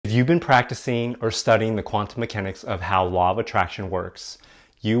If you've been practicing or studying the quantum mechanics of how law of attraction works,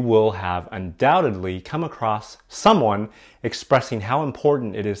 you will have undoubtedly come across someone expressing how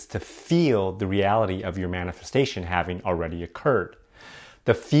important it is to feel the reality of your manifestation having already occurred.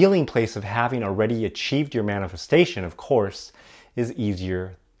 The feeling place of having already achieved your manifestation, of course, is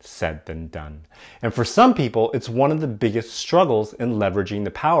easier said than done. And for some people, it's one of the biggest struggles in leveraging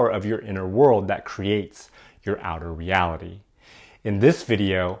the power of your inner world that creates your outer reality. In this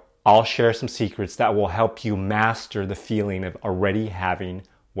video, I'll share some secrets that will help you master the feeling of already having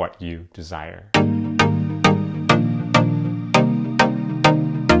what you desire.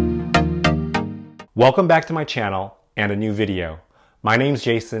 Welcome back to my channel and a new video. My name's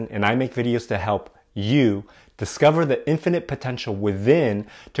Jason and I make videos to help you discover the infinite potential within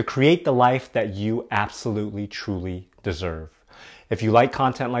to create the life that you absolutely truly deserve. If you like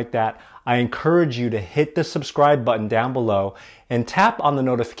content like that, I encourage you to hit the subscribe button down below and tap on the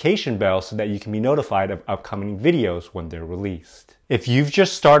notification bell so that you can be notified of upcoming videos when they're released. If you've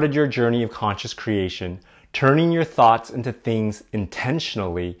just started your journey of conscious creation, turning your thoughts into things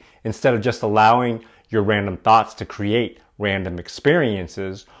intentionally instead of just allowing your random thoughts to create random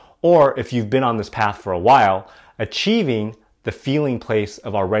experiences, or if you've been on this path for a while, achieving the feeling place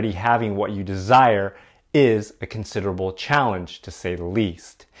of already having what you desire is a considerable challenge, to say the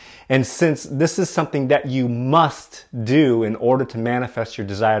least. And since this is something that you must do in order to manifest your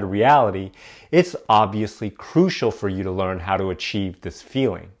desired reality, it's obviously crucial for you to learn how to achieve this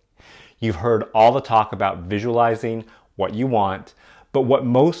feeling. You've heard all the talk about visualizing what you want, but what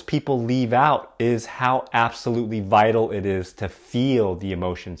most people leave out is how absolutely vital it is to feel the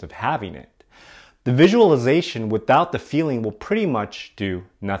emotions of having it. The visualization without the feeling will pretty much do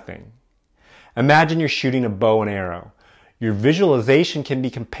nothing. Imagine you're shooting a bow and arrow. Your visualization can be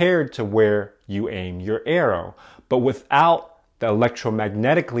compared to where you aim your arrow, but without the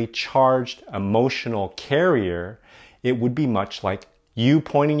electromagnetically charged emotional carrier, it would be much like you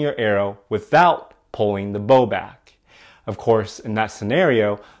pointing your arrow without pulling the bow back. Of course, in that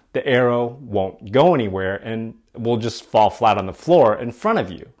scenario, the arrow won't go anywhere and will just fall flat on the floor in front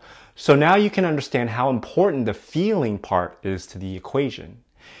of you. So now you can understand how important the feeling part is to the equation.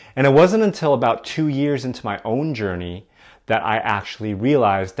 And it wasn't until about 2 years into my own journey that I actually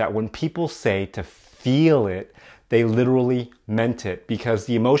realized that when people say to feel it, they literally meant it, because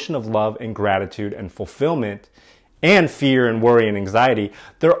the emotion of love and gratitude and fulfillment and fear and worry and anxiety,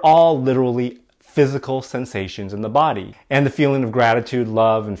 they're all literally physical sensations in the body. And the feeling of gratitude,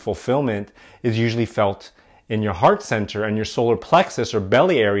 love, and fulfillment is usually felt in your heart center and your solar plexus or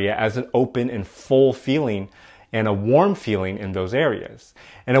belly area as an open and full feeling and a warm feeling in those areas.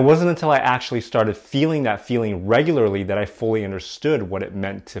 And it wasn't until I actually started feeling that feeling regularly that I fully understood what it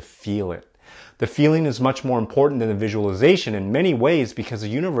meant to feel it. The feeling is much more important than the visualization in many ways, because the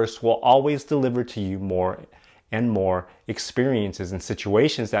universe will always deliver to you more and more experiences and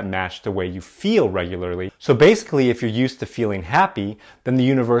situations that match the way you feel regularly. So basically, if you're used to feeling happy, then the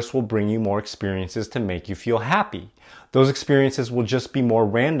universe will bring you more experiences to make you feel happy. Those experiences will just be more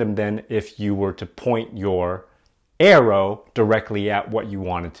random than if you were to point your arrow directly at what you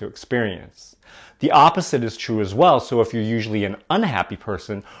wanted to experience. The opposite is true as well. So if you're usually an unhappy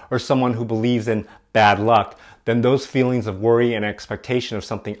person or someone who believes in bad luck, then those feelings of worry and expectation of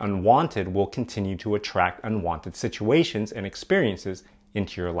something unwanted will continue to attract unwanted situations and experiences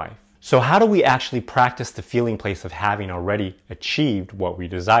into your life. So how do we actually practice the feeling place of having already achieved what we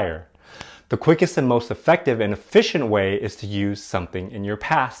desire? The quickest and most effective and efficient way is to use something in your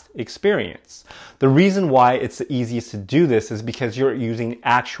past experience. The reason why it's the easiest to do this is because you're using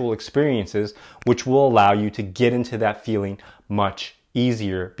actual experiences, which will allow you to get into that feeling much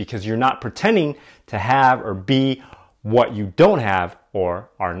easier, because you're not pretending to have or be what you don't have or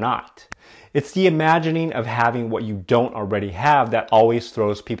are not. It's the imagining of having what you don't already have that always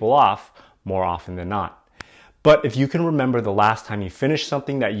throws people off more often than not. But if you can remember the last time you finished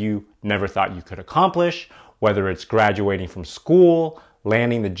something that you never thought you could accomplish, whether it's graduating from school,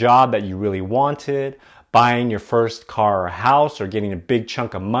 landing the job that you really wanted, buying your first car or house, or getting a big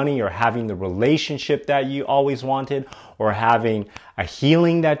chunk of money, or having the relationship that you always wanted, or having a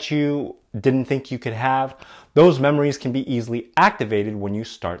healing that you didn't think you could have, those memories can be easily activated when you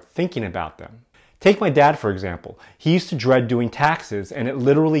start thinking about them. Take my dad, for example. He used to dread doing taxes, and it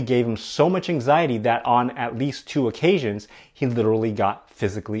literally gave him so much anxiety that on at least 2 occasions, he literally got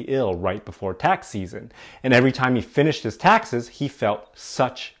physically ill right before tax season. And every time he finished his taxes, he felt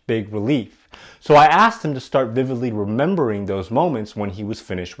such big relief. So I asked him to start vividly remembering those moments when he was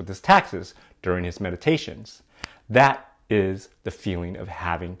finished with his taxes during his meditations. That is the feeling of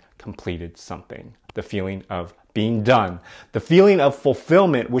having completed something. The feeling of being done, the feeling of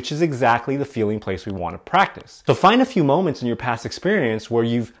fulfillment, which is exactly the feeling place we want to practice. So find a few moments in your past experience where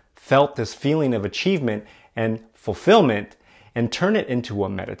you've felt this feeling of achievement and fulfillment and turn it into a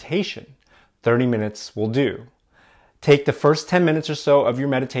meditation. 30 minutes will do. Take the first 10 minutes or so of your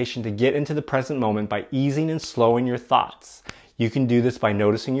meditation to get into the present moment by easing and slowing your thoughts. You can do this by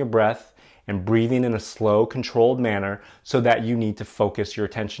noticing your breath and breathing in a slow, controlled manner so that you need to focus your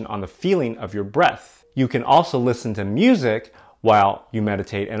attention on the feeling of your breath. You can also listen to music while you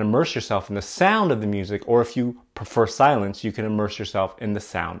meditate and immerse yourself in the sound of the music, or if you prefer silence, you can immerse yourself in the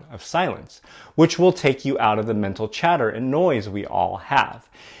sound of silence, which will take you out of the mental chatter and noise we all have.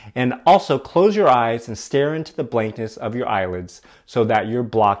 And also close your eyes and stare into the blankness of your eyelids so that you're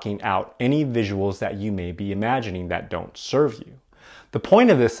blocking out any visuals that you may be imagining that don't serve you. The point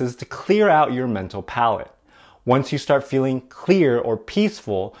of this is to clear out your mental palette. Once you start feeling clear or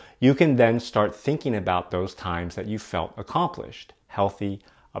peaceful, you can then start thinking about those times that you felt accomplished, healthy,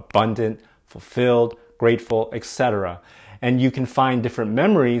 abundant, fulfilled, grateful, etc. And you can find different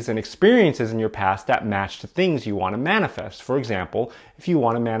memories and experiences in your past that match the things you want to manifest. For example, if you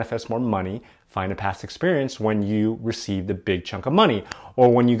want to manifest more money, find a past experience when you received a big chunk of money,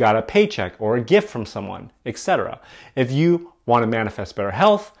 or when you got a paycheck or a gift from someone, etc. If you want to manifest better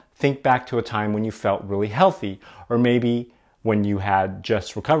health, think back to a time when you felt really healthy, or maybe when you had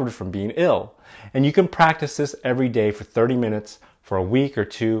just recovered from being ill. And you can practice this every day for 30 minutes for a week or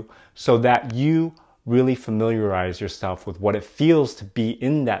two so that you really familiarize yourself with what it feels to be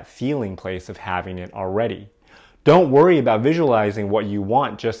in that feeling place of having it already. Don't worry about visualizing what you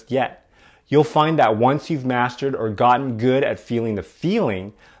want just yet. You'll find that once you've mastered or gotten good at feeling,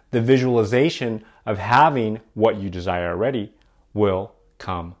 the visualization of having what you desire already will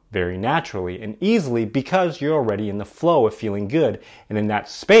come very naturally and easily because you're already in the flow of feeling good. And in that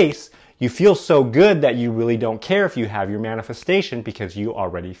space, you feel so good that you really don't care if you have your manifestation because you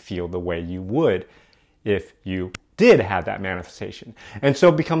already feel the way you would if you did have that manifestation. And so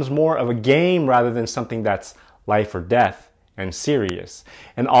it becomes more of a game rather than something that's life or death and serious.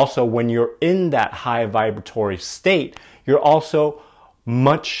 And also when you're in that high vibratory state, you're also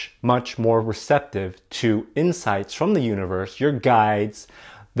much more receptive to insights from the universe, your guides,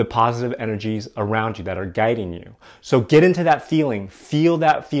 the positive energies around you that are guiding you. So get into that feeling, feel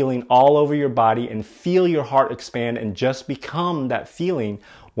that feeling all over your body and feel your heart expand and just become that feeling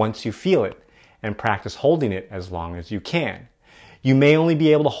once you feel it, and practice holding it as long as you can. You may only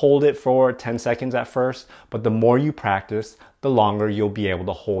be able to hold it for 10 seconds at first, but the more you practice, the longer you'll be able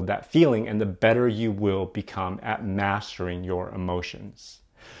to hold that feeling and the better you will become at mastering your emotions.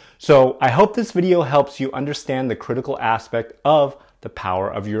 So I hope this video helps you understand the critical aspect of the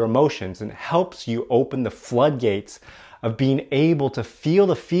power of your emotions and helps you open the floodgates of being able to feel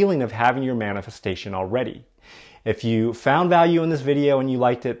the feeling of having your manifestation already. If you found value in this video and you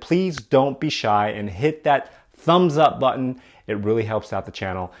liked it, please don't be shy and hit that thumbs up button. It really helps out the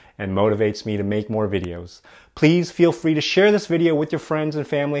channel and motivates me to make more videos. Please feel free to share this video with your friends and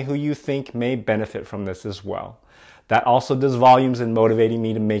family who you think may benefit from this as well. That also does volumes in motivating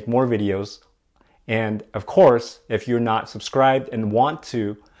me to make more videos. And of course, if you're not subscribed and want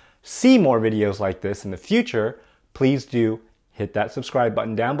to see more videos like this in the future, please do hit that subscribe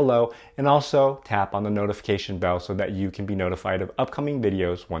button down below and also tap on the notification bell so that you can be notified of upcoming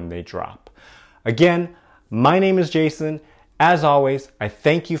videos when they drop. Again, my name is Jason. As always, I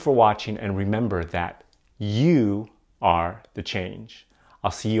thank you for watching and remember that you are the change.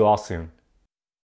 I'll see you all soon.